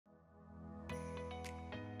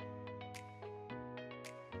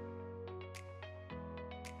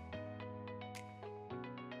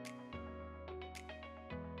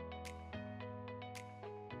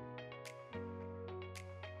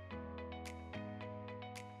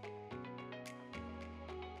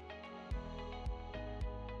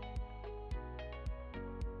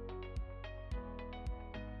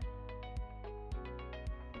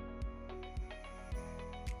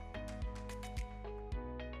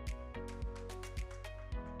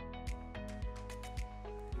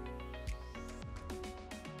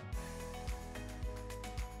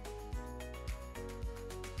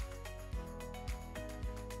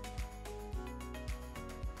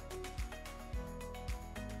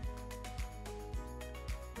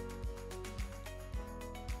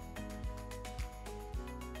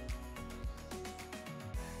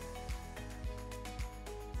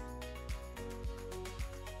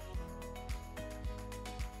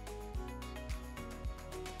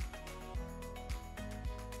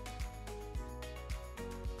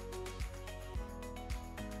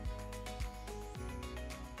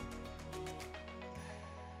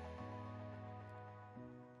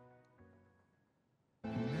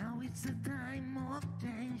it's a time of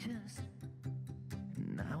changes.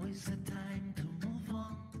 Now is the time to move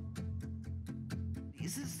on.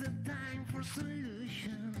 This is the time for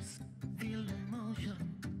solutions. Feel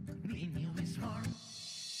emotion. BNEW is born.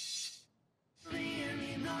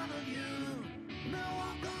 BNEW, none of you. No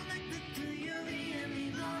one connected to you.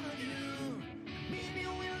 BNEW, none of you.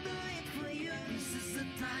 BNEW will do it for you. This is the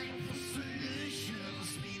time for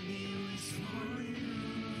solutions. BNEW is for you.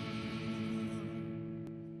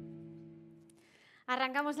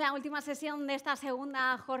 Arrancamos la última sesión de esta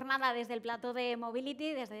segunda jornada desde el plató de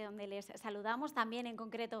Mobility, desde donde les saludamos, también en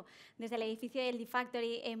concreto desde el edificio del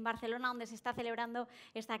D-Factory en Barcelona, donde se está celebrando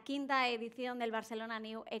esta quinta edición del Barcelona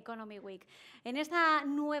New Economy Week. En esta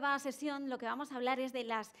nueva sesión lo que vamos a hablar es de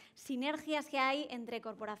las sinergias que hay entre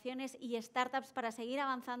corporaciones y startups para seguir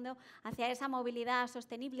avanzando hacia esa movilidad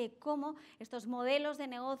sostenible, cómo estos modelos de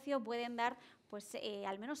negocio pueden dar pues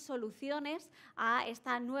al menos soluciones a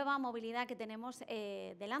esta nueva movilidad que tenemos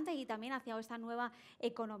delante y también hacia esta nueva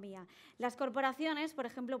economía. Las corporaciones, por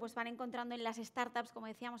ejemplo, pues van encontrando en las startups, como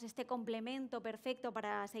decíamos, este complemento perfecto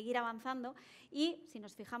para seguir avanzando y si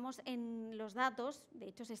nos fijamos en los datos, de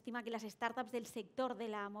hecho se estima que las startups del sector de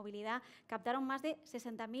la movilidad captaron más de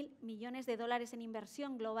 60.000 millones de dólares en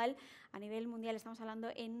inversión global a nivel mundial, estamos hablando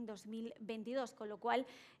en 2022, con lo cual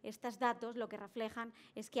estos datos lo que reflejan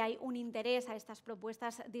es que hay un interés a estas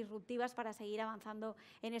propuestas disruptivas para seguir avanzando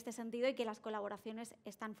en este sentido y que las colaboraciones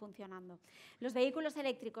están funcionando. Los vehículos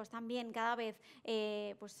eléctricos también cada vez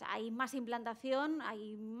pues hay más implantación,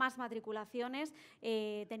 hay más matriculaciones.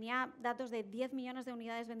 Tenía datos de 10 millones de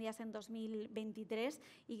unidades vendidas en 2023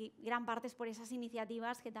 y gran parte es por esas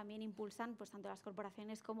iniciativas que también impulsan pues, tanto las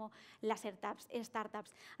corporaciones como las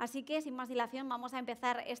startups. Así que, sin más dilación, vamos a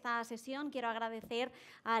empezar esta sesión. Quiero agradecer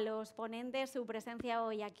a los ponentes su presencia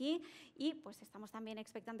hoy aquí y pues estamos también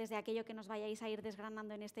expectantes de aquello que nos vayáis a ir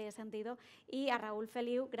desgranando en este sentido. Y a Raúl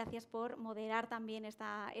Feliu, gracias por moderar también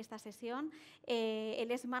esta sesión.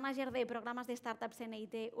 Él es manager de programas de startups en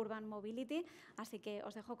IT Urban Mobility, así que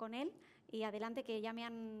os dejo con él. Y adelante, que ya me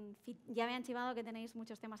han chivado que tenéis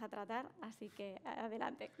muchos temas a tratar, así que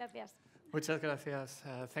adelante. Gracias. Muchas gracias.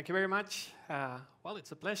 Thank you very much. Well,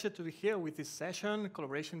 it's a pleasure to be here with this session,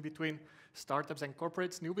 collaboration between startups and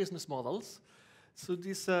corporates, new business models. So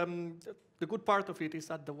this, the good part of it is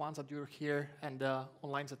that the ones that you're here and the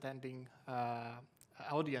online attending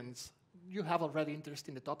audience, you have already interest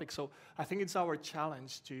in the topic. So I think it's our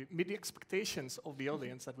challenge to meet the expectations of the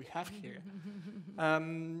audience that we have here.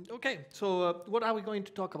 Okay, so what are we going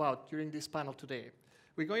to talk about during this panel today?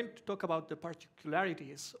 We're going to talk about the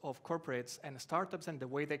particularities of corporates and startups and the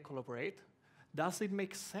way they collaborate. Does it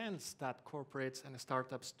make sense that corporates and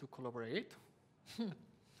startups to collaborate?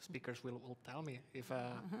 Speakers will tell me if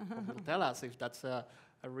will tell us if that's a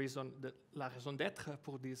reason, la raison d'être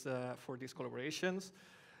for these collaborations.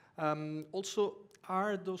 Also,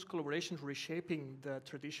 are those collaborations reshaping the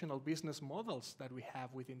traditional business models that we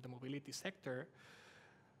have within the mobility sector?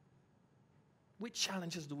 Which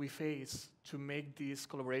challenges do we face to make these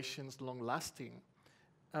collaborations long-lasting?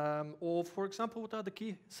 Or, for example, what are the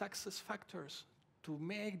key success factors to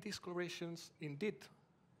make these collaborations indeed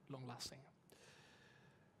long-lasting?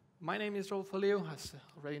 My name is Raúl Feliu. As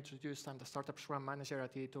already introduced, I'm the Startup Program Manager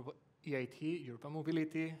at EIT, Urban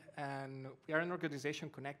Mobility, and we are an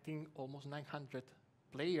organization connecting almost 900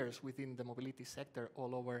 players within the mobility sector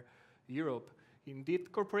all over Europe.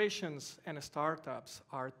 Indeed, corporations and startups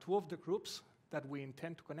are two of the groups that we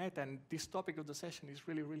intend to connect, and this topic of the session is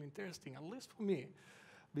really, really interesting, at least for me,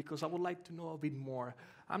 because I would like to know a bit more.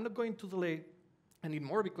 I'm not going to delay any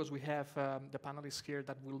more because we have the panelists here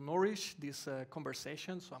that will nourish this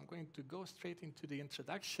conversation, so I'm going to go straight into the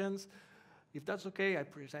introductions. If that's okay, I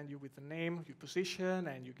present you with the name, your position,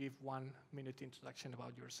 and you give 1 minute introduction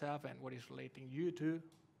about yourself and what is relating you to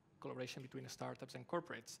collaboration between startups and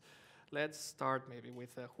corporates. Let's start maybe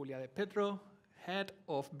with Julia De Pedro, Head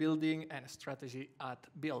of Building and Strategy at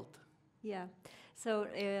Build. Yeah, so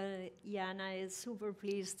Jana is super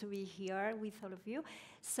pleased to be here with all of you.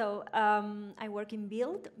 So I work in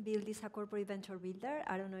Build. Build is a corporate venture builder.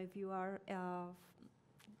 I don't know if you are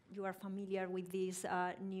familiar with this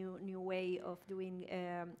new way of doing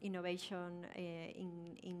innovation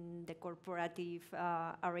in the corporative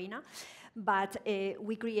arena. But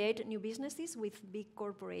we create new businesses with big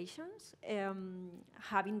corporations,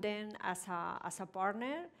 having them as a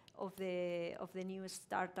partner of the new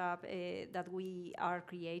startup that we are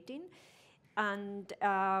creating. And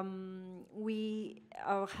we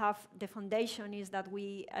have the foundation is that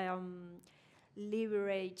we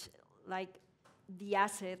leverage like the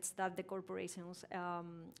assets that the corporations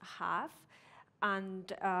have,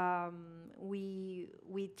 and we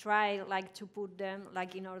try like to put them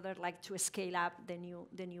like in order like to scale up the new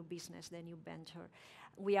business, the new venture.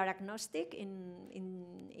 We are agnostic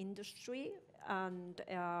in industry, and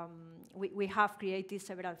we have created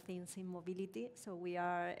several things in mobility. So we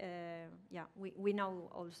are we know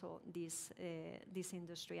also this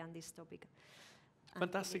industry and this topic.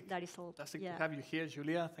 Fantastic. That is all. Fantastic to have you here,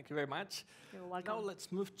 Julia. Thank you very much. You're welcome. Now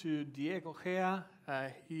let's move to Diego Gea.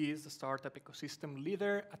 He is the startup ecosystem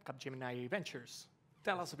leader at Capgemini Ventures.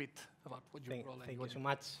 Tell us a bit about what your role is. Thank you so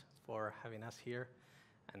much for having us here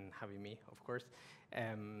and having me, of course.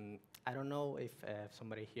 I don't know if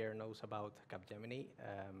somebody here knows about Capgemini.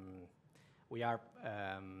 We are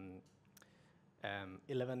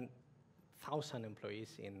 11,000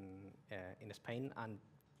 employees in Spain and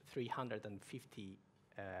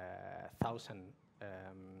 350,000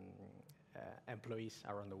 employees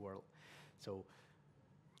around the world. So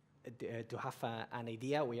to have an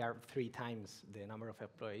idea, we are 3 times the number of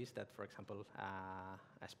employees that, for example,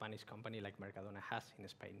 a Spanish company like Mercadona has in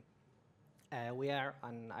Spain. We are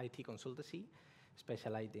an IT consultancy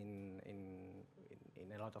specialized in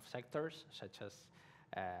a lot of sectors, such as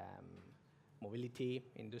mobility,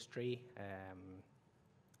 industry,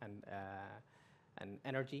 and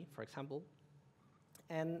energy, for example.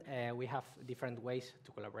 And we have different ways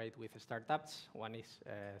to collaborate with startups. One is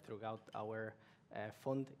throughout our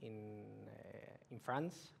fund in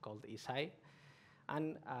France called ESI.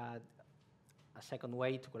 And a second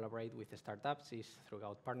way to collaborate with the startups is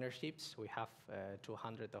throughout partnerships. We have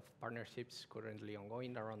 200 of partnerships currently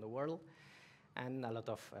ongoing around the world, and a lot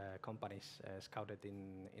of companies scouted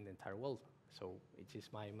in the entire world. So it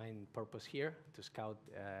is my main purpose here, to scout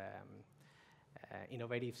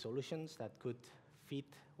innovative solutions that could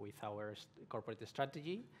fit with our corporate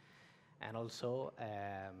strategy, and also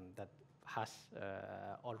that has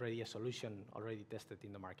already a solution already tested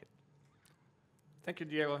in the market. Thank you,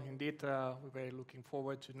 Diego. Indeed, we're very looking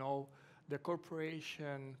forward to know the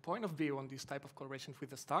corporation point of view on this type of collaborations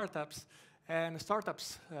with the startups. And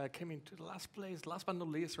startups came into the last place, last but not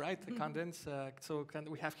least, right? Candace.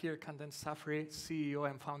 We have here Candace Safri, CEO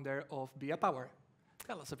and founder of BIA Power.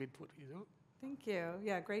 Tell us a bit what you do. Thank you.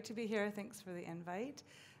 Yeah, great to be here. Thanks for the invite.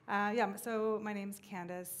 So my name's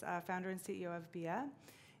Candace, founder and CEO of BIA.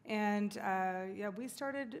 And we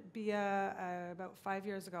started BIA about 5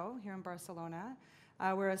 years ago here in Barcelona.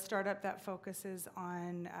 We're a startup that focuses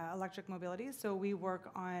on electric mobility. So we work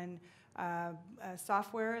on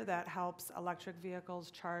software that helps electric vehicles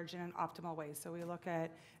charge in an optimal way. So we look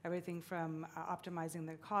at everything from optimizing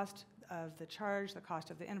the cost of the charge, the cost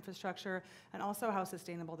of the infrastructure, and also how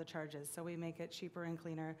sustainable the charge is. So we make it cheaper and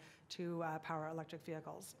cleaner to power electric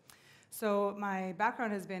vehicles. So my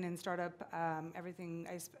background has been in startup, everything.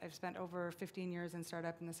 I've spent over 15 years in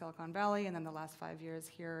startup in the Silicon Valley, and then the last 5 years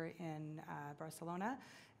here in Barcelona.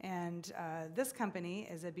 And this company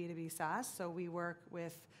is a B2B SaaS, so we work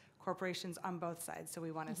with corporations on both sides. So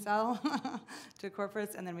we want to sell to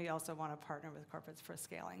corporates, and then we also want to partner with corporates for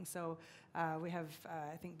scaling. So we have,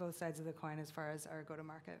 I think, both sides of the coin as far as our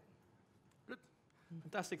go-to-market. Good.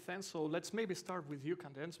 Fantastic, thanks. So let's maybe start with you,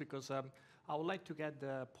 Candace, because I would like to get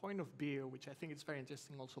the point of view, which I think is very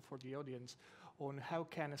interesting also for the audience, on how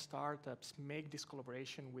can startups make this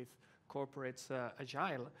collaboration with corporates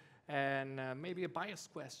agile. And maybe a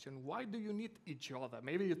biased question, why do you need each other?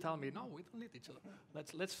 Maybe you tell me, no, we don't need each other.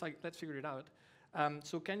 Let's figure it out.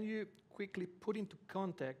 So can you quickly put into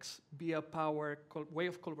context BIA Power way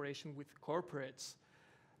of collaboration with corporates,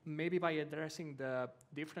 maybe by addressing the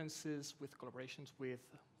differences with collaborations with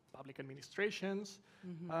public administrations,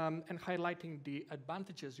 and highlighting the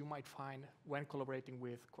advantages you might find when collaborating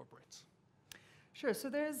with corporates? Sure. So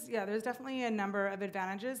there's definitely a number of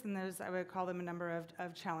advantages, and I would call them a number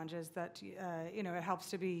of challenges that it helps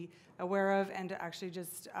to be aware of and to actually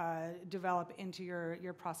just develop into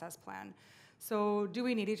your process plan. So do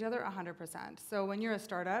we need each other? 100%. So when you're a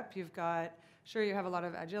startup, you have a lot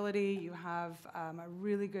of agility, you have a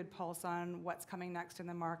really good pulse on what's coming next in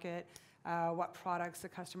the market, what products the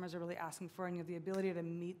customers are really asking for, and you have the ability to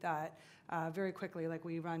meet that very quickly. Like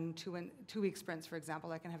we run 2-week sprints, for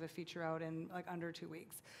example. I can have a feature out in like under 2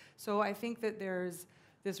 weeks. So I think that there's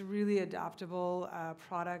this really adaptable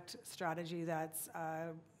product strategy that's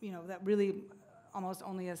that really almost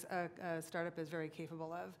only a startup is very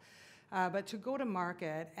capable of. But to go to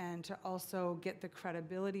market and to also get the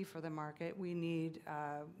credibility for the market, we need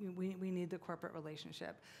the corporate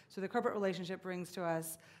relationship. So the corporate relationship brings to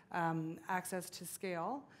us access to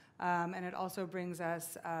scale, and it also brings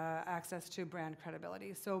us access to brand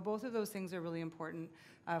credibility. So both of those things are really important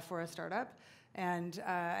for a startup. And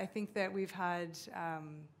I think that we've had,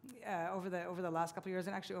 over the last couple of years,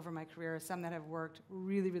 and actually over my career, some that have worked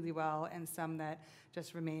really, really well, and some that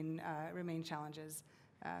just remain challenges.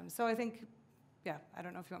 So I think, yeah, I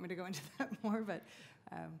don't know if you want me to go into that more, but...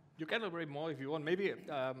 You can elaborate more if you want. Maybe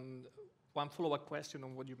one follow-up question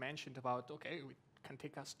on what you mentioned about, okay, it can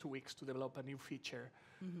take us 2 weeks to develop a new feature.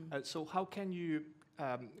 So how can you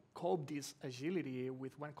cope this agility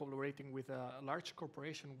with when collaborating with a large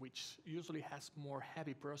corporation which usually has more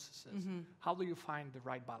heavy processes? How do you find the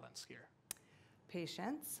right balance here?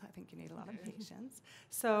 Patience. I think you need a lot of patience.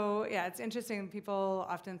 So yeah, it's interesting. People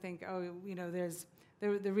often think, oh, you know, there's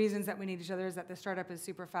the reasons that we need each other is that the startup is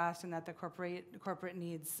super fast and that the corporate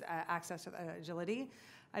needs access to agility.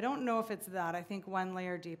 I don't know if it's that. I think one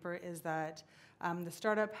layer deeper is that the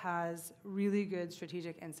startup has really good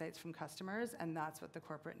strategic insights from customers, and that's what the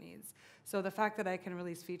corporate needs. So the fact that I can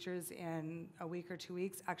release features in a week or 2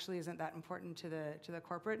 weeks actually isn't that important to the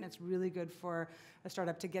corporate, and it's really good for a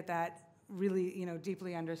startup to get that really, you know,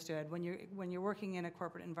 deeply understood. When you're working in a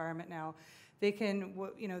corporate environment now, they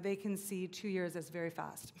can see 2 years as very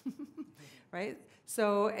fast, right?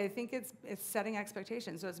 So I think it's setting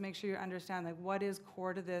expectations. So it's make sure you understand, like, what is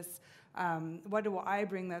core to this. What do I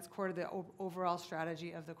bring that's core to the overall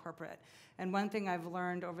strategy of the corporate? And one thing I've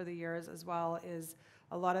learned over the years as well is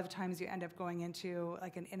a lot of times you end up going into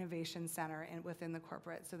like an innovation center within the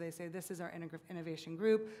corporate. So they say, this is our innovation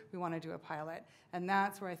group, we want to do a pilot. And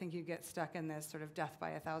that's where I think you get stuck in this sort of death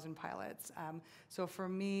by 1,000 pilots. So for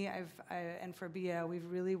me, and for BIA, we've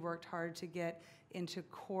really worked hard to get into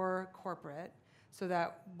core corporate, so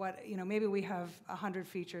that maybe we have 100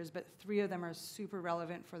 features, but 3 of them are super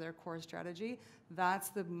relevant for their core strategy. That's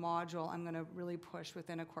the module I'm going to really push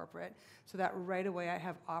within a corporate, so that right away I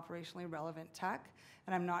have operationally relevant tech,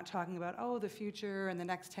 and I'm not talking about, oh, the future and the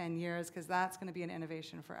next 10 years, because that's going to be an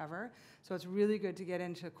innovation forever. So it's really good to get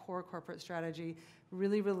into core corporate strategy,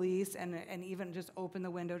 really release and even just open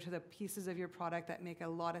the window to the pieces of your product that make a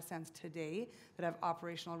lot of sense today, that have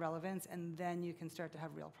operational relevance, and then you can start to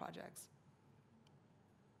have real projects.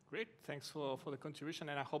 Great, thanks for the contribution,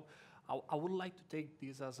 and I would like to take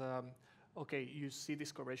this as okay, you see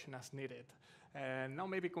this collaboration as needed. And now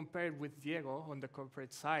maybe compared with Diego on the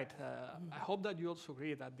corporate side, I hope that you also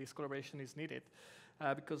agree that this collaboration is needed,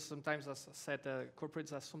 because sometimes, as I said,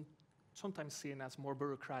 corporates are sometimes seen as more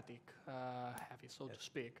bureaucratic, heavy, so to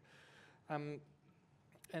speak. And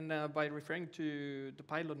by referring to the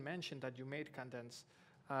pilot mention that you made, Candace,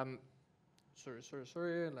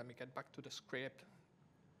 sorry, let me get back to the script.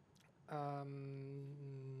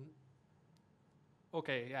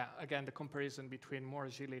 Okay, yeah, again, the comparison between more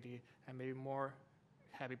agility and maybe more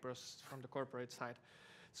heavy process from the corporate side.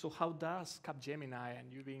 So how does Capgemini,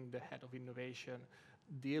 and you being the head of innovation,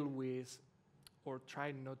 deal with or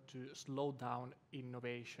try not to slow down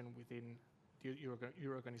innovation within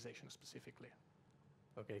your organization specifically?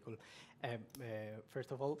 Okay, cool.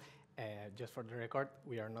 First of all, just for the record,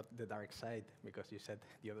 we are not the dark side, because you said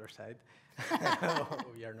the other side.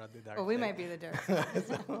 We are not the dark side. Well, we might be the dark side.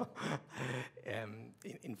 So,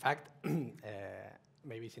 in fact,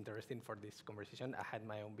 maybe it's interesting for this conversation. I had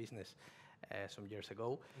my own business some years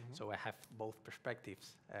ago, so I have both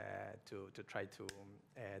perspectives to try to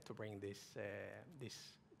bring this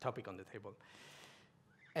topic on the table.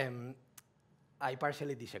 I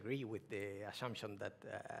partially disagree with the assumption that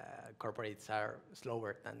corporates are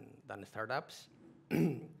slower than startups.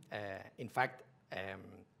 In fact,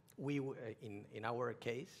 in our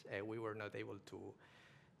case, we were not able to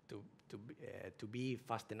be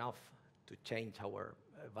fast enough to change our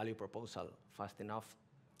value proposal fast enough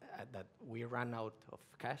that we ran out of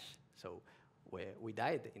cash, so we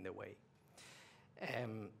died in the way.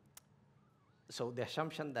 So the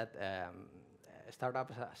assumption that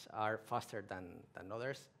startups are faster than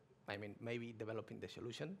others, I mean, maybe developing the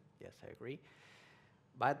solution, yes, I agree,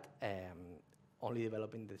 but only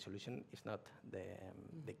developing the solution is not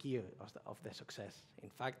the key of the success. In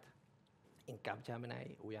fact, in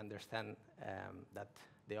Capgemini, we understand that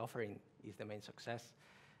the offering is the main success.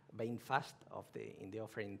 Being fast in the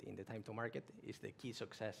offering, in the time to market, is the key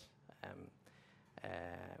success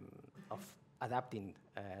of adapting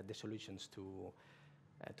the solutions to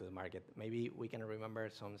the market. Maybe we can remember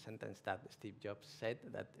some sentence that Steve Jobs said,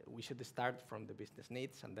 that we should start from the business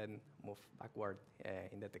needs and then move backward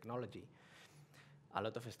in the technology. A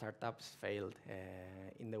lot of startups failed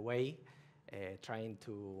in the way, trying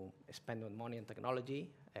to spend on money and technology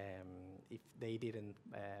if they didn't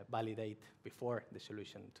validate before the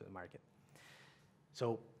solution to the market.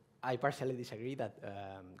 So I partially disagree that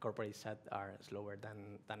corporates are slower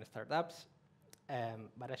than startups,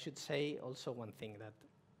 but I should say also one thing, that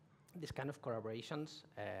this kind of collaborations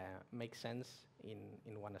make sense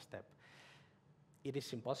in one step. It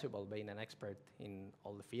is impossible being an expert in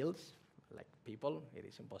all the fields, like people. It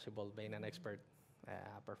is impossible being an expert,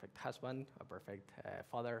 a perfect husband, a perfect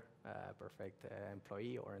father, a perfect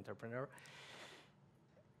employee or entrepreneur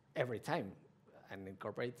every time. And in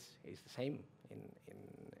corporates, it's the same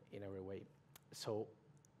in every way. So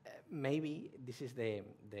maybe this is the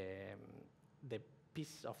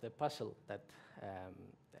piece of the puzzle that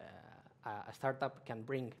a startup can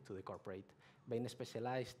bring to the corporate, being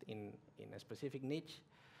specialized in a specific niche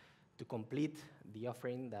to complete the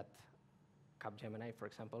offering that Capgemini, for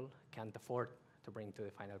example, can't afford to bring to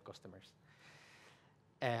the final customers.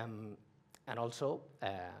 And also,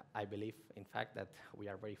 I believe, in fact, that we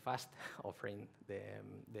are very fast offering the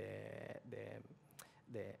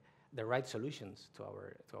right solutions to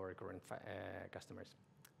our current customers.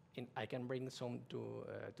 I can bring some to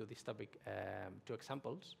this topic 2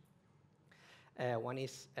 examples. One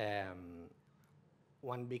is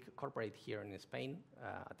one big corporate here in Spain,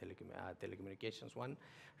 a telecommunications one,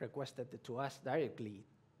 requested to us directly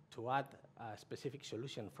to add a specific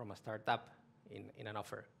solution from a startup in an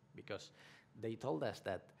offer, because they told us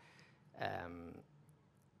that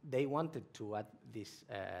they wanted to add this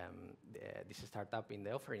startup in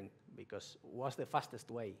the offering because it was the fastest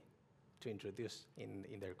way to introduce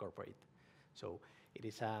in their corporate. So it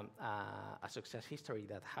is a success history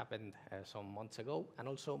that happened some months ago, and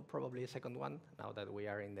also probably a second one now that we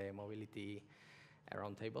are in the mobility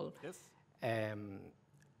roundtable. Yes.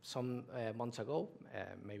 Some months ago,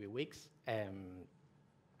 maybe weeks,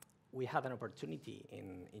 we had an opportunity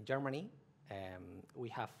in Germany. We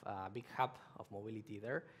have a big hub of mobility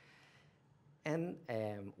there, and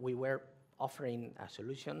we were offering a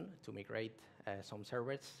solution to migrate some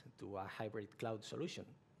servers to a hybrid cloud solution.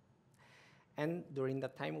 And during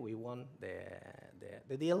that time, we won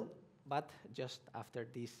the deal, but just after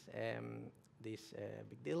this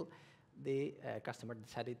big deal, the customer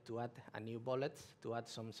decided to add a new bullet to add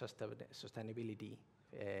some sustainability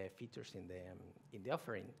features in the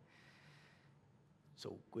offering.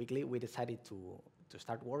 So quickly, we decided to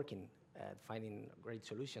start working finding great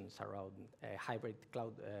solutions around hybrid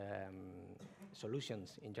cloud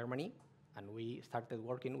solutions in Germany, and we started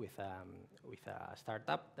working with a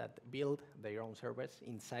startup that built their own servers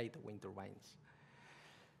inside wind turbines.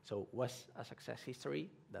 So it was a success history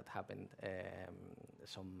that happened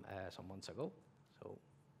some months ago. So,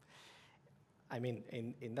 I mean,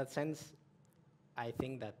 in that sense, I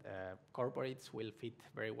think that corporates will fit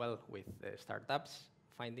very well with startups,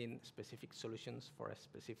 finding specific solutions for a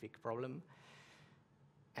specific problem,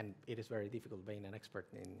 and it is very difficult being an expert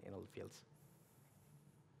in all fields.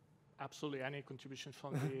 Absolutely. Any contributions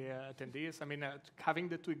from the attendees? I mean, having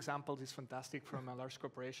the 2 examples is fantastic from a large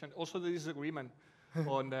corporation. Also, the disagreement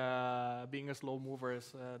on being a slow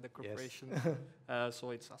movers, the corporations. Yes.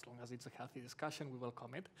 So it's, as long as it's a healthy discussion, we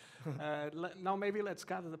welcome it. Now maybe let's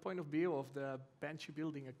gather the point of view of the bench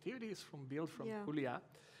building activities from Julia.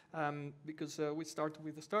 Because we started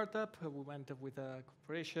with a startup, we went with a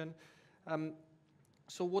corporation.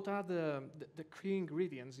 So what are the key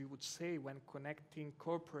ingredients you would say when connecting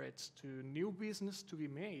corporates to new business to be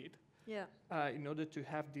made in order to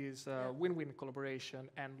have this win-win collaboration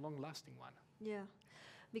and long-lasting one? Yeah,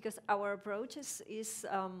 because our approach is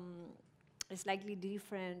slightly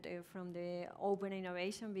different from the open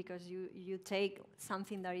innovation, because you take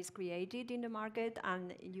something that is created in the market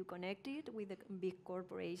and you connect it with a big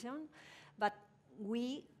corporation, but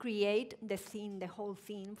we create the whole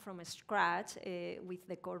thing from scratch with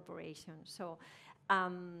the corporation. So,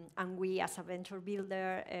 and we, as a venture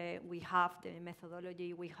builder, we have the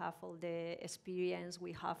methodology, we have all the experience,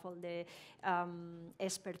 we have all the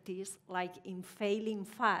expertise, like in failing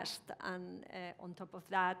fast, and on top of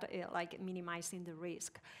that, like minimizing the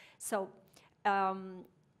risk. So.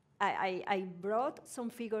 I brought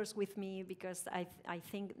some figures with me because I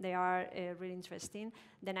think they are really interesting.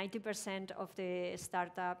 The 90% of the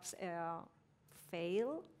startups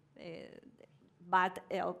fail, but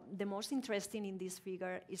the most interesting in this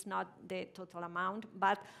figure is not the total amount,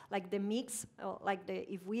 but like the mix,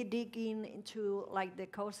 if we dig into like the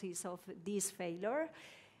causes of this failure,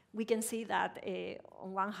 we can see that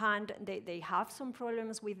on one hand, they have some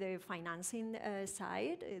problems with the financing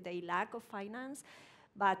side, they lack of finance.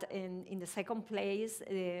 But in the second place,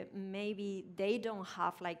 maybe they don't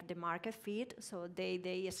have like the market fit, so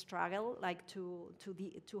they struggle like to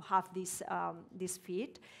have this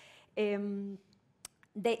fit.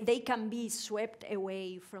 they can be swept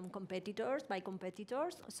away from competitors by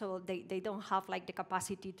competitors, so they don't have like the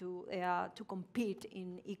capacity to compete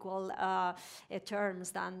in equal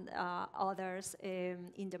terms than others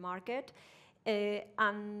in the market.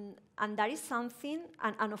 And that is something,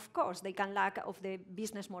 and of course they can lack of the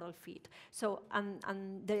business model fit. So,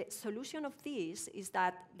 and the solution of this is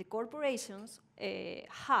that the corporations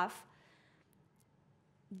have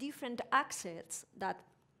different assets that,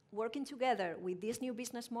 working together with this new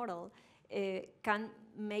business model, can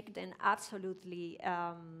make them absolutely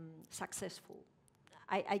successful.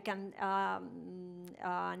 I can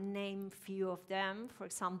name few of them. For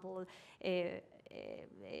example,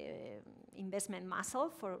 investment muscle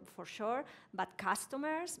for sure, but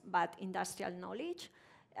customers, but industrial knowledge,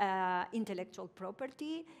 intellectual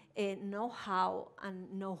property, know-how,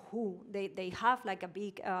 and know-who. They have like a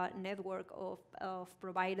big network of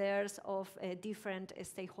providers, of different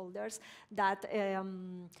stakeholders that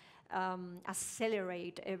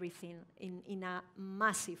accelerate everything in a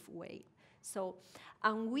massive way. So,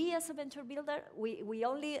 and we as a venture builder, we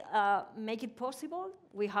only make it possible.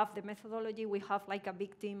 We have the methodology, we have like a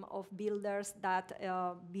big team of builders that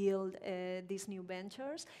build these new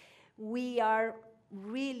ventures. We are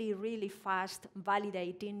really, really fast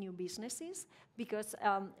validating new businesses because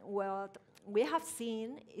what we have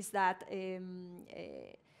seen is that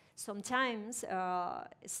sometimes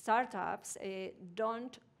startups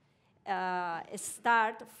don't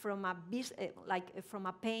start from from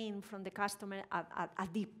a pain from the customer, a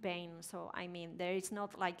deep pain. So I mean, there is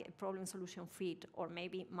not like a problem solution fit or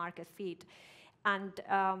maybe market fit. And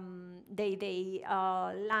they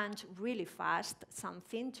launch really fast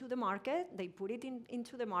something to the market, they put it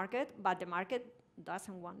into the market, but the market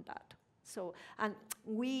doesn't want that. So, and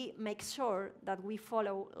we make sure that we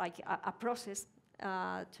follow like a process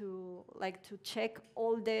to check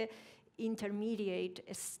all the intermediate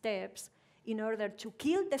steps in order to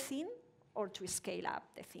kill the thing or to scale up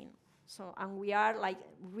the thing. So, and we are like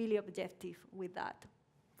really objective with that.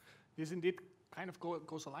 This indeed kind of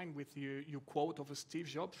goes aligned with your quote of Steve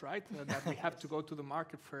Jobs, right? That we have to go to the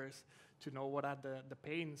market first to know what are the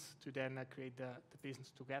pains to then create the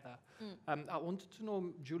business together. I wanted to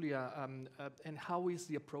know, Julia, and how is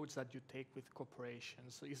the approach that you take with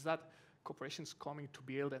corporations? So is that corporations coming to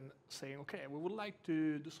build and saying, okay, we would like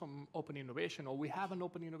to do some open innovation, or we have an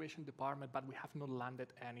open innovation department, but we have not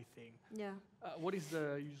landed anything? Yeah. What is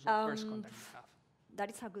the usual first contact you have?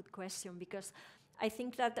 That is a good question, because I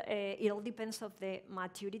think that it all depends on the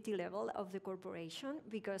maturity level of the corporation,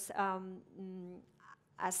 because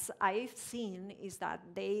as I've seen is that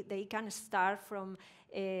they can start from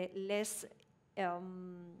less,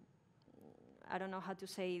 I don't know how to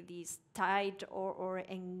say this, tight or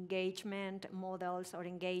engagement models or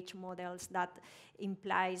engaged models that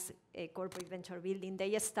implies corporate venture building.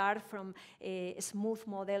 They start from smooth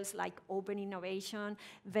models like open innovation,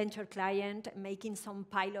 venture client, making some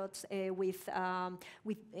pilots with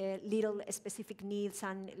little specific needs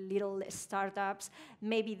and little startups.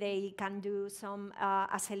 Maybe they can do some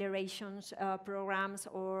accelerations programs,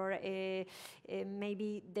 or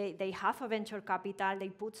maybe they have a venture capital, they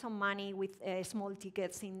put some money with small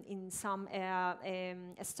tickets in some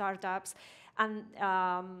startups, and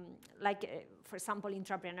for example,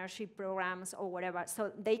 entrepreneurship programs or whatever.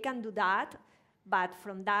 So they can do that, but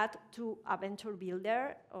from that to a venture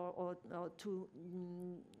builder or to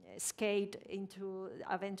skate into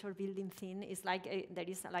a venture building thing is like there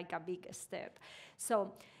is like a big step.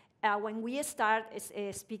 So when we start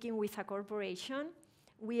speaking with a corporation,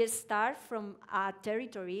 we start from a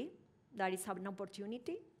territory that is an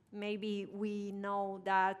opportunity. Maybe we know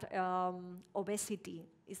that obesity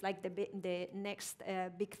is like the next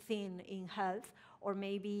big thing in health, or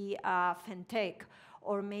maybe fintech,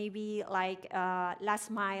 or maybe like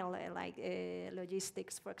last mile, like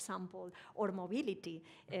logistics, for example, or mobility,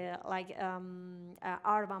 like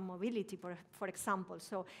urban mobility, for example.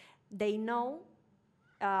 So they know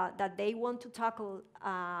that they want to tackle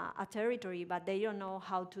a territory, but they don't know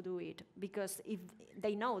how to do it, because if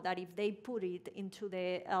they know that if they put it into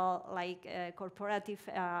the corporative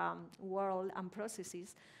world and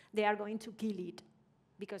processes, they are going to kill it,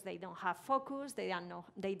 because they don't have focus, they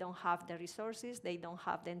don't have the resources, they don't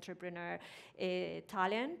have the entrepreneur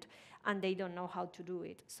talent, and they don't know how to do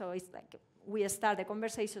it. So it's like we start the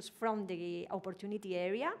conversations from the opportunity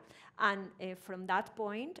area, and from that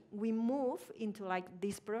point, we move into like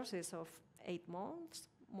this process of 8 months,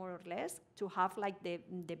 more or less, to have like the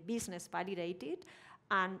business validated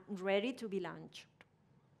and ready to be launched.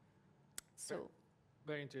 So,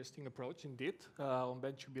 very interesting approach indeed on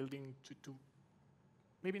venture building to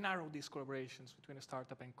maybe narrow these collaborations between a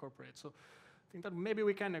startup and corporate. So think that maybe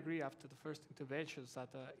we can agree after the first interventions that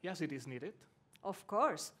yes, it is needed. Of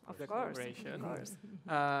course, for of the course, collaboration. of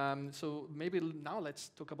course. So maybe now let's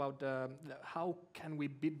talk about how can we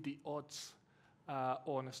beat the odds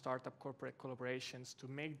on a startup corporate collaborations to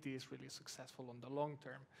make these really successful on the long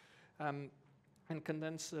term. And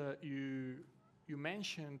Condense, you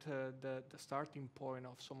mentioned the starting point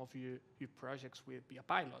of some of your projects with BIA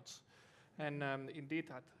pilots. And indeed,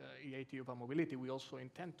 at EIT Urban Mobility, we also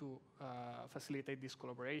intend to facilitate these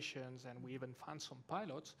collaborations, and we even fund some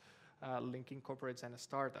pilots linking corporates and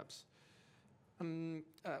startups. In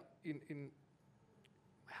my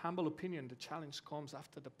humble opinion, the challenge comes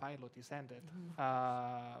after the pilot is ended.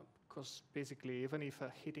 Because basically, even if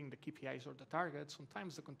hitting the KPIs or the targets,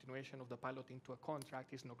 sometimes the continuation of the pilot into a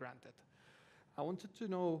contract is not granted. I wanted to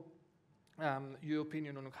know your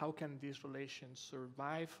opinion on how can these relations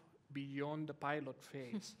survive beyond the pilot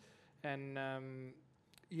phase. And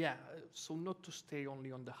yeah, so not to stay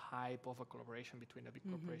only on the hype of a collaboration between a big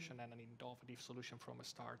corporation and an innovative solution from a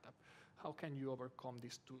startup. How can you overcome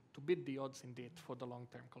this to beat the odds indeed for the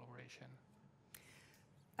long-term collaboration?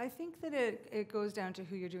 I think that it goes down to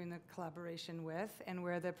who you're doing the collaboration with and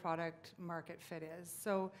where the product market fit is.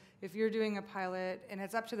 So if you're doing a pilot, and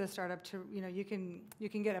it's up to the startup to, you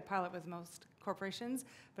can get a pilot with most corporations,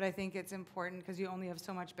 but I think it's important because you only have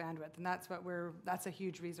so much bandwidth, and that's a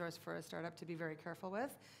huge resource for a startup to be very careful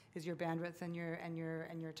with, is your bandwidth and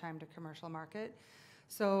your time to commercial market.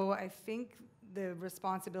 So I think the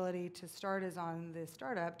responsibility to start is on the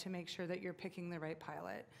startup to make sure that you're picking the right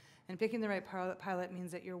pilot. And picking the right pilot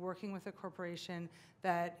means that you're working with a corporation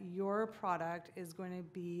that your product is going to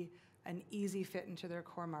be an easy fit into their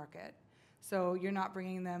core market. So you're not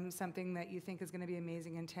bringing them something that you think is going to be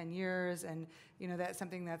amazing in 10 years and that's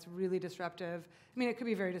something that's really disruptive. I mean, it could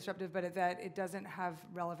be very disruptive, but that it doesn't have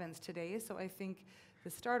relevance today. So I think the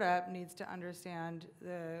startup needs to understand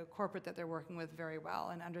the corporate that they're working with very well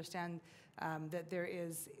and understand that there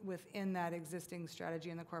is, within that existing strategy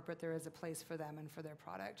in the corporate, there is a place for them and for their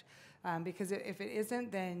product. Because if it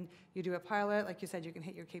isn't, then you do a pilot. Like you said, you can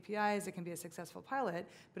hit your KPIs. It can be a successful pilot.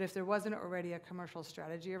 But if there wasn't already a commercial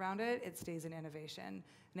strategy around it, it stays in innovation.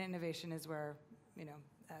 And innovation is where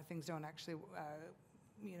things don't actually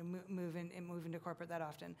move into corporate that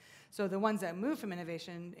often. So the ones that move from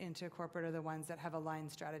innovation into corporate are the ones that have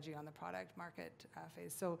aligned strategy on the product market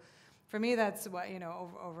phase. So for me, that's what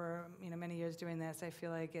over many years doing this, I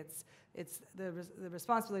feel like it's the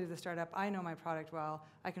responsibility of the startup. I know my product well.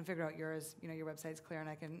 I can figure out yours. Your website's clear, and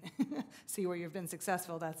I can see where you've been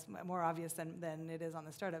successful. That's more obvious than it is on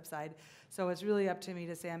the startup side. So it's really up to me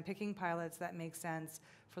to say I'm picking pilots that make sense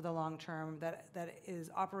for the long term, that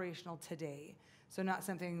is operational today. So not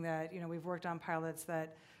something that we've worked on pilots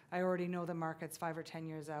that I already know the market's 5 or 10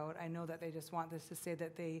 years out. I know that they just want this to say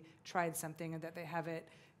that they tried something and that they have it.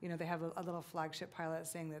 They have a little flagship pilot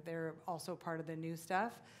saying that they're also part of the new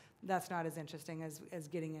stuff. That's not as interesting as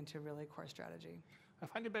getting into really core strategy. I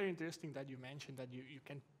find it very interesting that you mentioned that you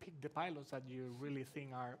can pick the pilots that you really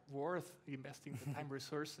think are worth investing the time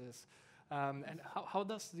resources. And how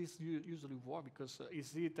does this usually work? Because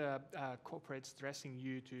is it corporates dressing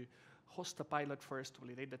you to host a pilot first to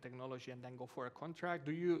validate the technology and then go for a contract?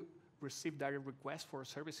 Do you receive direct requests for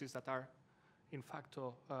services that are in fact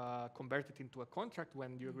converted into a contract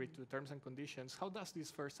when you agree to the terms and conditions? How does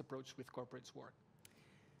this first approach with corporates work?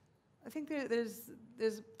 I think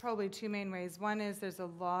there's probably two main ways. One is there's a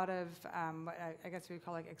lot of I guess we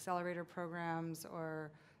call accelerator programs,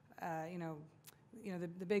 or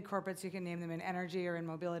the big corporates, you can name them, in energy or in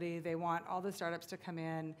mobility. They want all the startups to come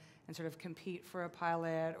in and sort of compete for a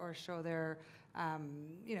pilot or show their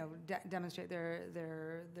demonstrate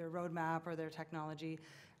their roadmap or their technology.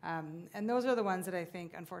 And those are the ones that I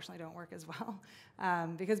think, unfortunately, don't work as well.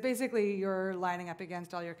 Because basically, you're lining up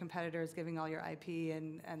against all your competitors, giving all your IP,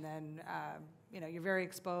 and then you're very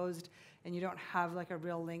exposed, and you don't have a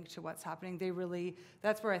real link to what's happening.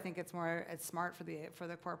 That's where I think it's smart for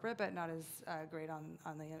the corporate, but not as great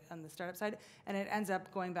on the startup side. And it ends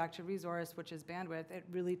up going back to resource, which is bandwidth. It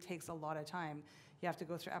really takes a lot of time. You have to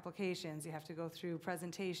go through applications, you have to go through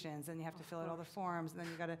presentations, and you have to fill out all the forms, and then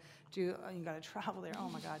you got to travel there. Oh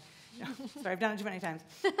my God. Sorry, I've done it too many times.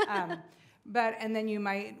 And then you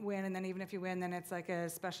might win, and then even if you win, then it's like a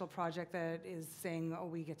special project that is saying, oh,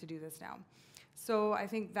 we get to do this now. So I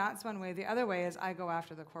think that's one way. The other way is I go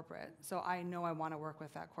after the corporate. So I know I want to work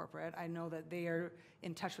with that corporate. I know that they are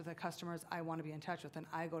in touch with the customers I want to be in touch with, and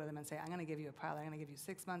I go to them and say, I'm going to give you a pilot. I'm going to give you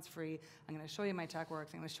 6 months free. I'm going to show you my tech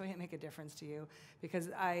works. I'm going to show you it make a difference to you, because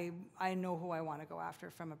I know who I want to go after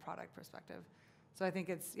from a product perspective. So I think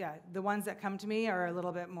it's, the ones that come to me are a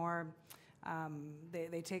little bit more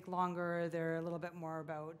They take longer. They're a little bit more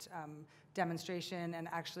about demonstration and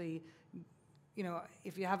actually, you know,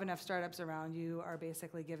 if you have enough startups around, you are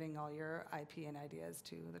basically giving all your IP and ideas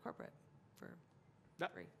to the corporate for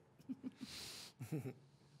free.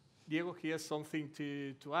 Diego, here's something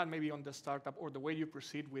to add maybe on the startup or the way you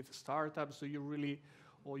proceed with startups. Do you really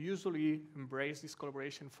or usually embrace this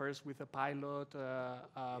collaboration first with a pilot?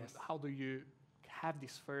 Yes. How do you have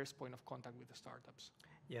this first point of contact with the startups?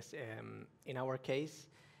 Yes, in our case,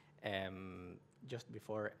 just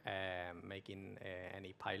before making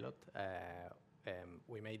any pilot,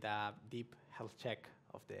 we made a deep health check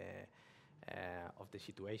of the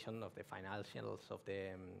situation, of the financials of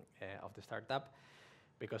the startup,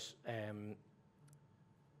 because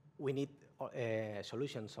we need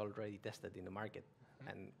solutions already tested in the market.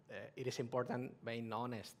 And it is important being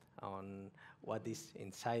honest on what is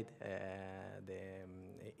inside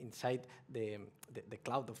the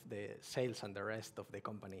cloud of the sales and the rest of the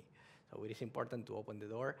company. So it is important to open the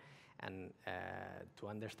door and to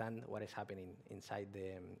understand what is happening inside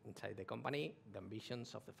the company, the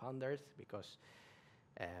ambitions of the founders, because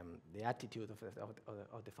the attitude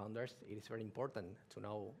of the founders, it is very important to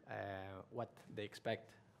know what they expect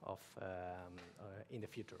of in the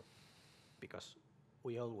future, because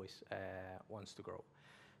we always want to grow.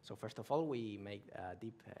 So first of all, we make a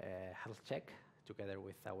deep health check together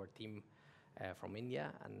with our team from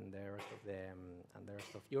India and the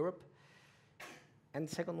rest of Europe. And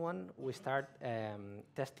second one, we start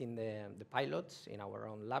testing the pilots in our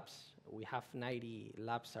own labs. We have 90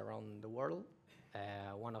 labs around the world.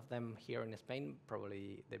 One of them here in Spain,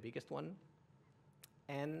 probably the biggest one.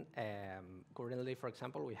 And currently, for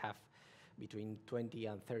example, we have between 20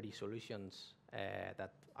 and 30 solutions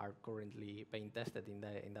that are currently being tested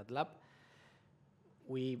in that lab.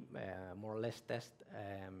 We more or less test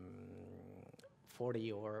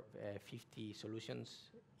 40 or 50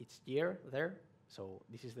 solutions each year there. So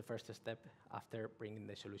this is the first step after bringing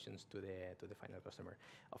the solutions to the final customer.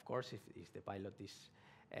 Of course, if the pilot is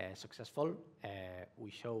successful,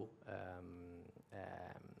 we show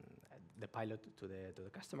the pilot to the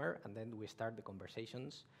customer, and then we start the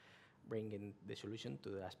conversations, bringing the solution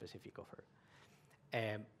to a specific offer.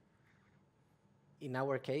 In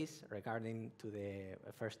our case, regarding to the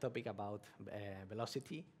first topic about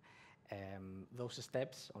velocity, those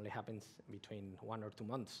steps only happens between 1 or 2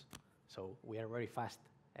 months. So we are very fast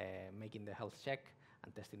making the health check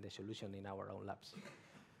and testing the solution in our own labs.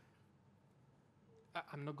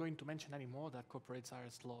 I'm not going to mention anymore that corporates are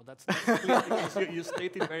slow. That's clear, because you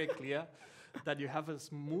stated very clear that you have a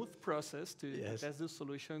smooth process to test the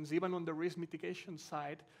solutions, even on the risk mitigation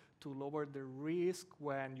side, to lower the risk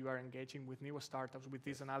when you are engaging with new startups with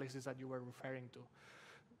this analysis that you were referring to.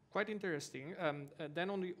 Quite interesting. Then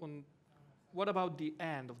on what about the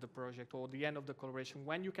end of the project or the end of the collaboration?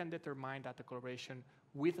 When you can determine that the collaboration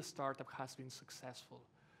with a startup has been successful?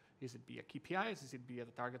 Is it via KPIs? Is it via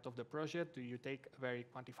the target of the project? Do you take a very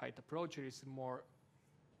quantified approach, or is it more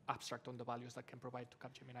abstract on the values that can provide to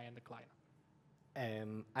Capgemini and the client?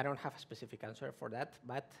 I don't have a specific answer for that,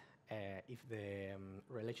 but if the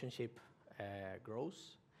relationship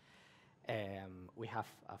grows, we have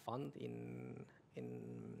a fund in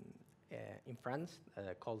France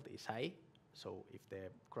called ISAI. So if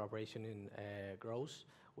the collaboration grows,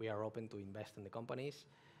 we are open to invest in the companies.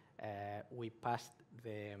 We passed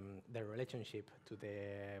the relationship to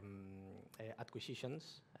the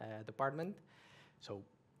acquisitions department. So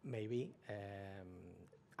maybe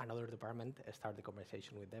another department start the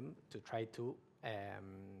conversation with them to try to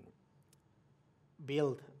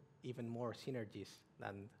build even more synergies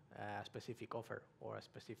than a specific offer or a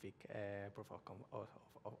specific proof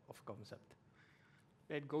of concept.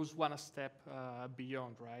 It goes one step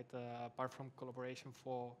beyond, right? Apart from collaboration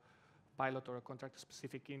for pilot or a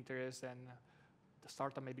contract-specific interest, and the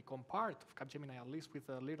startup may become part of Capgemini, at least with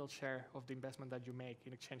a little share of the investment that you make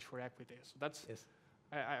in exchange for equity. So that's,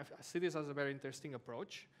 I see this as a very interesting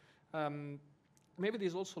approach. Maybe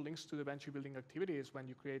this also links to the venture building activities when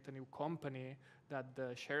you create a new company, that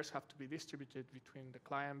the shares have to be distributed between the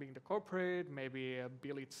client being the corporate, maybe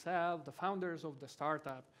Bill itself, the founders of the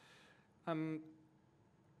startup.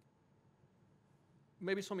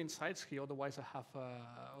 Maybe some insights here, otherwise I have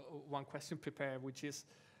one question prepared, which is,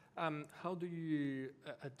 how do you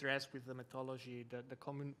address with the methodology the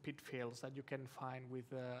common pitfalls that you can find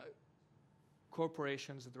with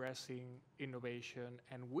corporations addressing innovation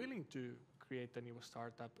and willing to create a new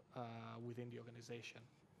startup within the organization,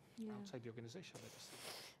 outside the organization, let us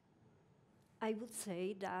say? I would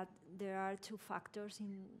say that there are two factors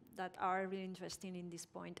that are really interesting in this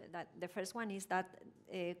point. That the first one is that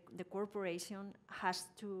the corporation has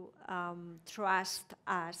to trust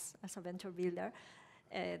us as a venture builder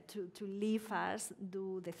to leave us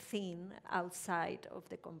do the thing outside of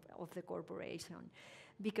the corporation,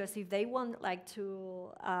 because if they want like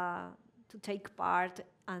to take part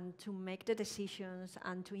and to make the decisions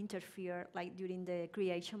and to interfere like during the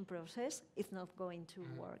creation process, it's not going to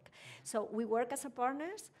work. So we work as a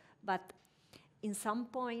partners, but in some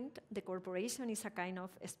point the corporation is a kind of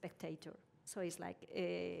a spectator. So it's like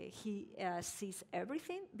he sees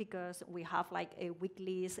everything, because we have like a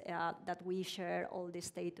weeklies that we share all the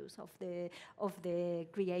status of the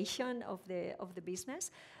creation of the business,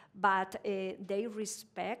 but they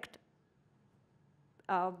respect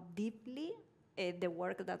deeply the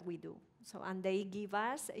work that we do. So, and they give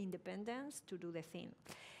us independence to do the thing.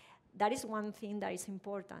 That is one thing that is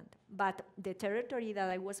important. But the territory that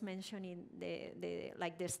I was mentioning,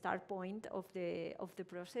 the start point of the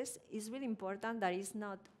process, is really important. That is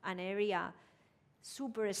not an area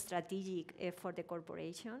super strategic for the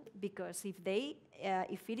corporation, because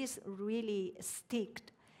if it is really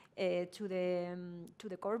sticked to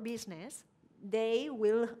the core business, they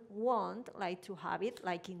will want like to have it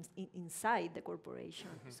like inside the corporation.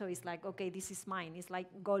 So it's like, okay, this is mine. It's like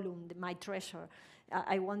Gollum, my treasure.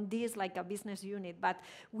 I want this like a business unit, but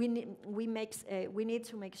we need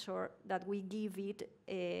to make sure that we give it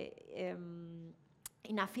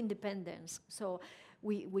enough independence. So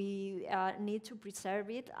we need to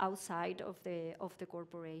preserve it outside of the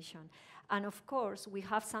corporation. And of course, we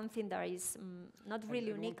have something that is not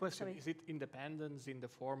really unique. One question, is it independence in the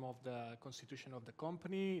form of the constitution of the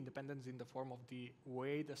company, independence in the form of the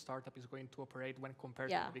way the startup is going to operate when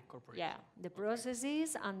compared to the big corporation? Yeah, the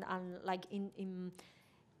processes and like in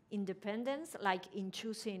independence, like in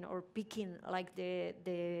choosing or picking like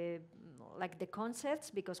the concepts,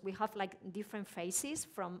 because we have like different phases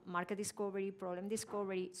from market discovery, problem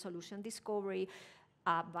discovery, solution discovery,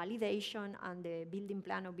 validation, and the building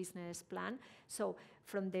plan or business plan. So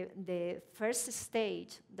from the first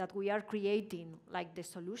stage that we are creating like the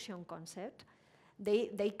solution concept,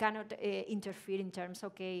 they cannot interfere in terms,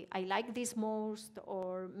 okay, I like this most,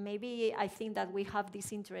 or maybe I think that we have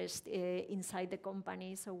this interest inside the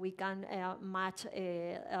company, so we can match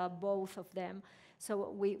both of them. So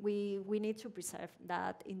we need to preserve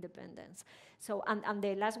that independence. So and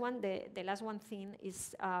the last one thing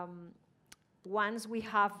is, once we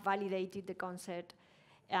have validated the concept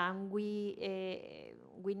and we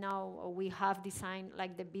know, or we have designed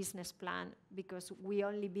like the business plan, because we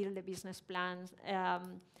only build the business plans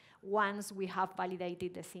once we have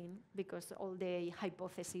validated the thing, because all the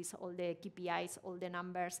hypotheses, all the KPIs, all the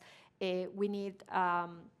numbers, we need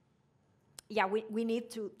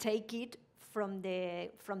to take it from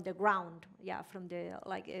the ground, from the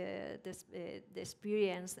like the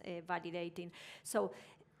experience validating. So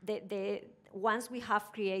once we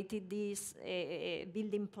have created this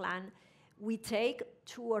building plan, we take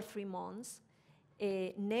 2 or 3 months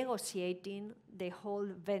negotiating the whole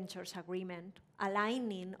ventures agreement,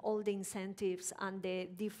 aligning all the incentives and the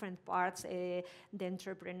different parts, the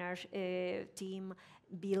entrepreneur team,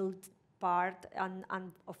 build part, and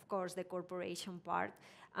of course the corporation part.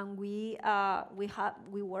 And we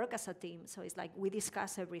work as a team, so it's like we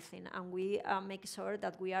discuss everything, and we make sure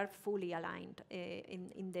that we are fully aligned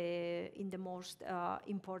in the most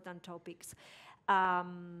important topics,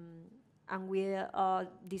 and we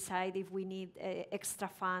decide if we need extra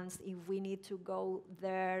funds, if we need to go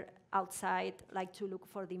there outside, like to look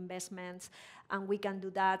for the investments, and we can do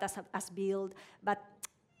that as build. But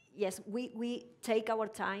yes, we take our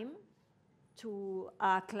time to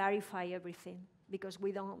clarify everything, because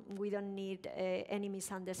we don't need any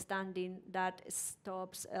misunderstanding that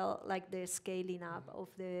stops like the scaling up of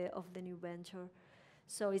the new venture.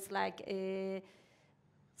 So it's like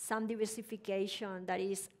some diversification that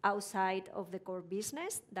is outside of the core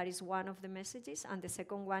business. That is one of the messages, and the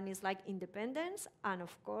second one is like independence, and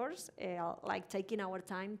of course like taking our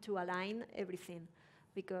time to align everything,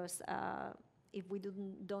 because if we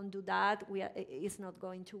don't do that, it's not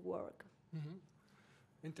going to work. Mm-hmm.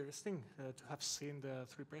 Interesting to have seen the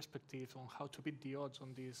 3 perspectives on how to beat the odds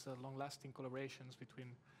on these long-lasting collaborations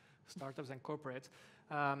between startups and corporates.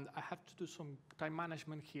 I have to do some time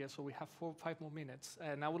management here, so we have 4 or 5 more minutes.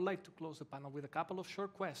 And I would like to close the panel with a couple of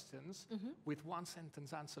short questions with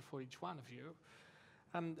 1-sentence answer for each one of you.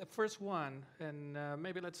 The first one, and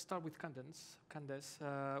maybe let's start with Candace.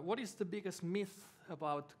 What is the biggest myth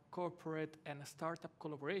about corporate and startup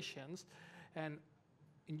collaborations? And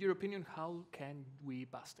in your opinion, how can we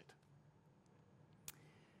bust it?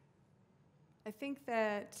 I think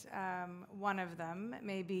that one of them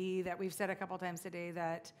may be that we've said a couple times today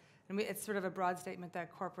that, it's sort of a broad statement that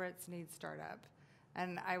corporates need startup.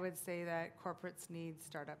 And I would say that corporates need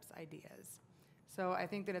startups' ideas. So I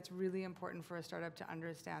think that it's really important for a startup to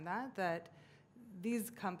understand that these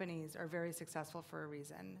companies are very successful for a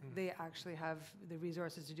reason. They actually have the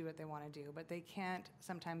resources to do what they want to do, but they can't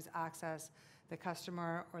sometimes access the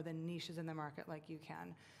customer or the niches in the market like you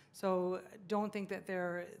can. So don't think that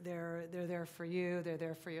they're there for you. They're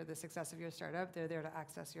there for the success of your startup. They're there to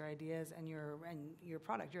access your ideas and your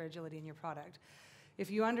product, your agility in your product. If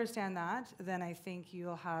you understand that, then I think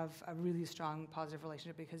you'll have a really strong positive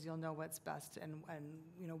relationship because you'll know what's best and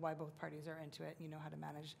you know why both parties are into it. And you know how to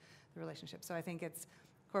manage the relationship. So I think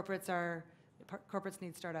corporates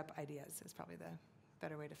need startup ideas is probably the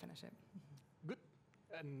better way to finish it. Good.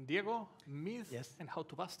 And Diego, myth Yes. and how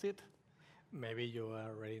to bust it. Maybe you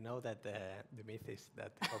already know that the myth is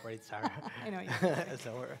that corporates are. I know you.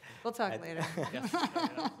 So We'll talk later. Yes.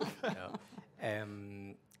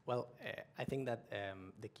 no. Well, I think that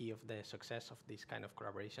the key of the success of this kind of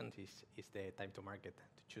collaborations is the time to market,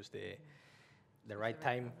 to choose the right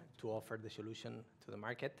time to offer the solution to the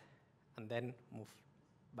market, and then move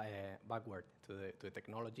backward to the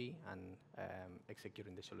technology and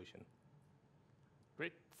executing the solution.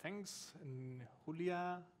 Great, thanks. And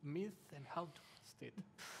Julia, myth and how to bust it.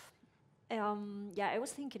 Yeah, I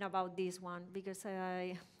was thinking about this one because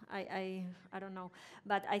I don't know,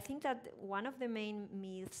 but I think that one of the main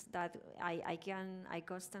myths that I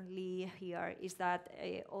constantly hear is that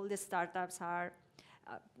all the startups are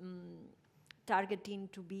targeting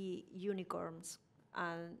to be unicorns,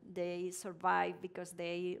 and they survive because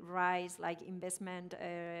they rise like investment,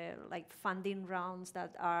 like funding rounds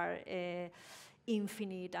that are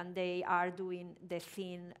infinite, and they are doing the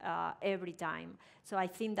thing every time. So I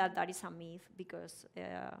think that is a myth because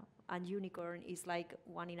a unicorn is like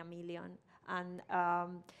 1 in a million, and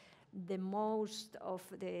the most of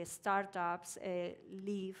the startups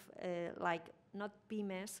live like not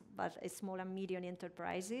pymes, but small and medium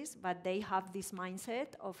enterprises, but they have this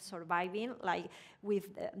mindset of surviving like with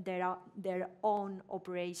their own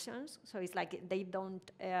operations. So it's like they don't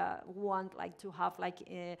want like to have like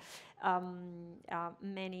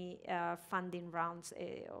many funding rounds,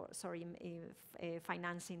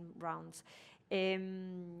 financing rounds.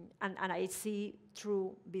 And I see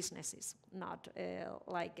true businesses, not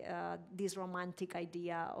like this romantic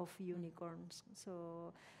idea of unicorns.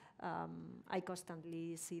 So I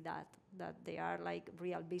constantly see that they are like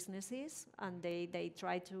real businesses, and they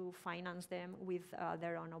try to finance them with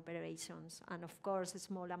their own operations. And of course,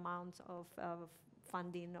 small amounts of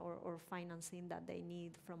funding or financing that they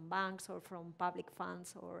need from banks or from public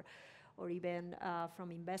funds or even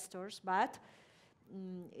from investors. But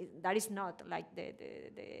that is not like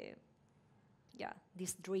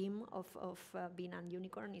this dream of being a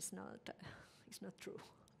unicorn is not true.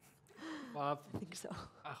 Well, I think so.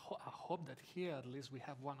 I hope that here at least we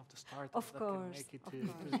have one of the startups Of that course, can make it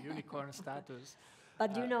to the unicorn status.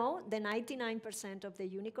 But you know, the 99% of the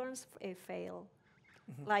unicorns fail,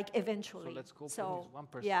 like eventually. So let's go for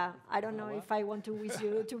this 1%. Yeah, I don't know if I want to wish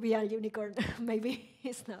you to be a unicorn. Maybe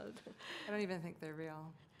it's not. I don't even think they're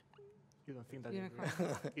real. You don't think that Unicorn.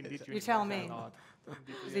 indeed You tell me. not.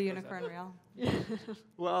 Is a unicorn real?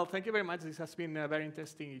 Well, thank you very much. This has been a very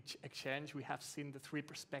interesting exchange. We have seen the 3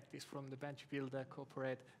 perspectives from the venture builder,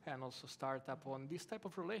 corporate, and also startup on this type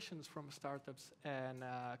of relations from startups and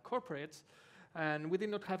corporates. And we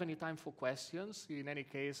did not have any time for questions. In any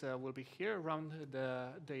case, we'll be here around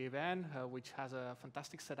the event, which has a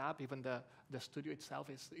fantastic setup. Even the studio itself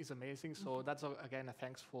is amazing. So that's, again, a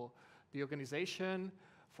thanks for the organization,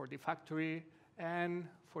 for the factory, and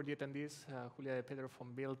for the attendees, Julia de Pedro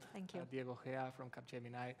from Build, Thank you. Diego Gea from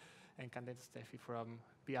Capgemini, and Candace Steffi from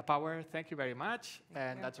Via Power. Thank you very much,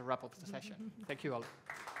 and that's a wrap of the session. Thank you all.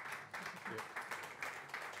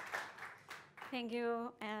 Thank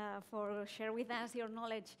you for sharing with us your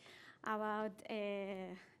knowledge about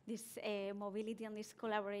this mobility and this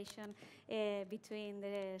collaboration between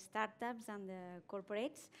the startups and the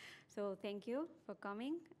corporates. So thank you for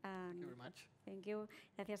coming. Thank you very much. Thank you.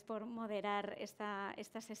 Gracias por moderar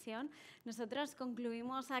esta sesión. Nosotros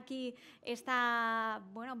concluimos aquí esta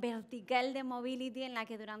vertical de mobility en la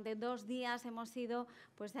que durante 2 días hemos ido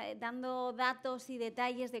pues, dando datos y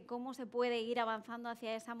detalles de cómo se puede ir avanzando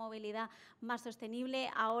hacia esa movilidad más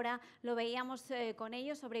sostenible. Ahora lo veíamos con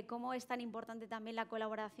ellos sobre cómo es tan importante también la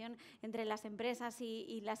colaboración entre las empresas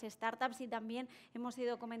y las startups, y también hemos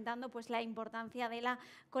ido comentando pues, la importancia de la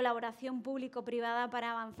colaboración público-privada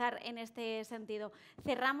para avanzar en este sentido.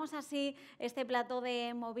 Cerramos así este plató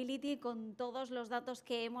de Mobility con todos los datos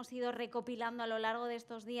que hemos ido recopilando a lo largo de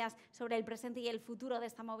estos días sobre el presente y el futuro de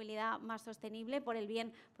esta movilidad más sostenible, por el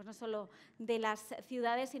bien pues no solo de las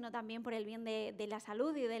ciudades, sino también por el bien de la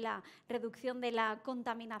salud y de la reducción de la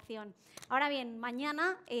contaminación. Ahora bien,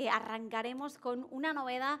 mañana arrancaremos con una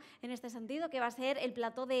novedad en este sentido, que va a ser el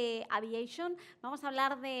plató de Aviation. Vamos a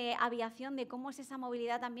hablar de aviación, de cómo es esa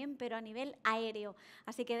movilidad también, pero a nivel aéreo.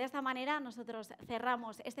 Así que de esta manera nosotros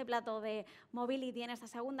cerramos este plató de Mobility en esta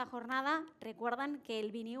segunda jornada. Recuerdan que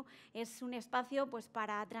el BNEW es un espacio pues,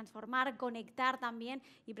 para transformar, conectar también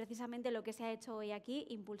y precisamente lo que se ha hecho hoy aquí,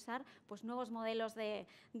 impulsar pues, nuevos modelos de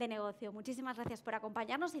negocio. Muchísimas gracias por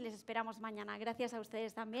acompañarnos y les esperamos mañana. Gracias a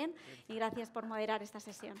ustedes también y gracias por moderar esta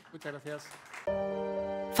sesión. Muchas gracias.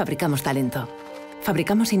 Fabricamos talento,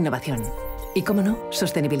 fabricamos innovación y, cómo no,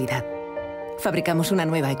 sostenibilidad. Fabricamos una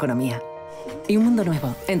nueva economía y un mundo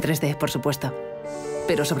nuevo, en 3D, por supuesto.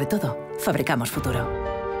 Pero sobre todo, fabricamos futuro.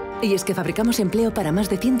 Y es que fabricamos empleo para más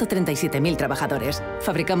de 137.000 trabajadores.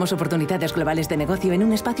 Fabricamos oportunidades globales de negocio en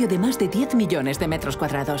un espacio de más de 10 millones de metros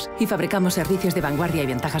cuadrados. Y fabricamos servicios de vanguardia y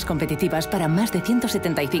ventajas competitivas para más de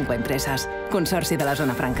 175 empresas. Consorcio de la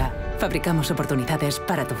Zona Franca. Fabricamos oportunidades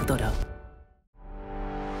para tu futuro.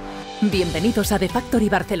 Bienvenidos a The Factory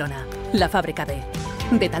Barcelona, la fábrica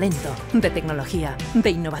de talento, de tecnología, de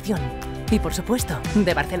innovación y, por supuesto,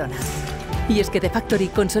 de Barcelona. Y es que The Factory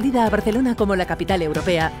consolida a Barcelona como la capital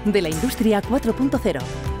europea de la industria 4.0,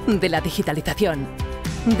 de la digitalización,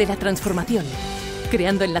 de la transformación,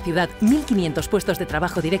 creando en la ciudad 1.500 puestos de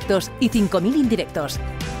trabajo directos y 5.000 indirectos,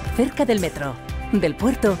 cerca del metro, del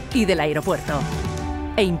puerto y del aeropuerto,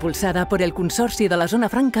 e impulsada por el Consorcio de la Zona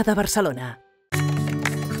Franca de Barcelona.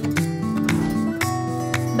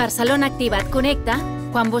 Barcelona Activa et connecta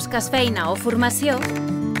quan busques feina o formació,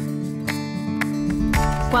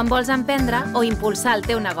 quan vols emprendre o impulsar el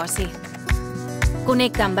teu negoci.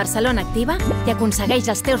 Connecta amb Barcelona Activa i aconsegueix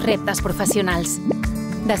els teus reptes professionals.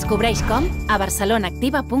 Descobreix com a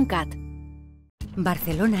barcelonaactiva.cat.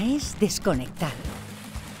 Barcelona es desconectar.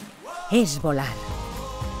 Es volar.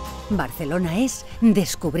 Barcelona es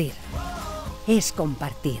descubrir. Es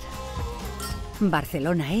compartir.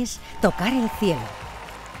 Barcelona es tocar el cielo.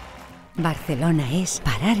 Barcelona es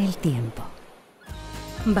parar el tiempo.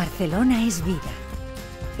 Barcelona es vida.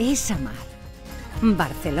 Es amar.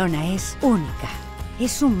 Barcelona es única.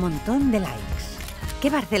 Es un montón de likes. ¿Qué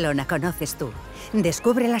Barcelona conoces tú?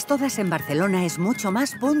 Descúbrelas todas en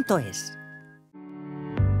barcelonaesmuchomás.es.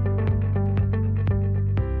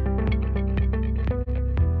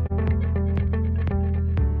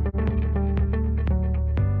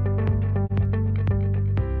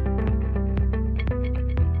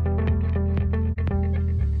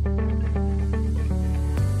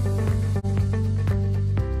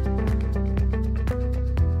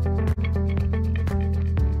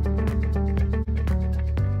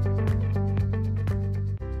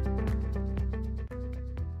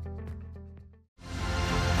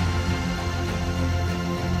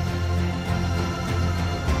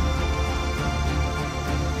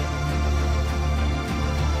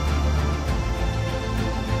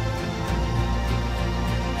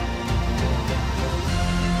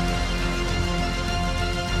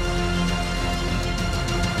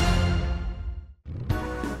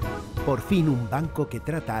 Por fin un banco que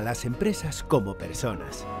trata a las empresas como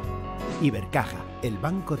personas. Ibercaja, el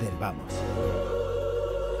banco del vamos.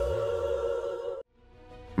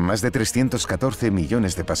 Más de 314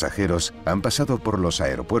 millones de pasajeros han pasado por los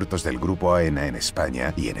aeropuertos del Grupo AENA en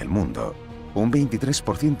España y en el mundo. Un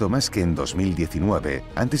 23% más que en 2019,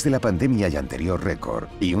 antes de la pandemia y anterior récord,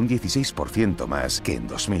 y un 16% más que en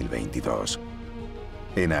 2022.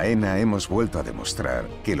 En AENA hemos vuelto a demostrar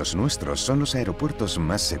que los nuestros son los aeropuertos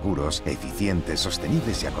más seguros, eficientes,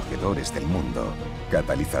 sostenibles y acogedores del mundo,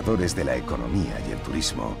 catalizadores de la economía y el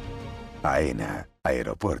turismo. AENA,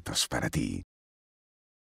 aeropuertos para ti.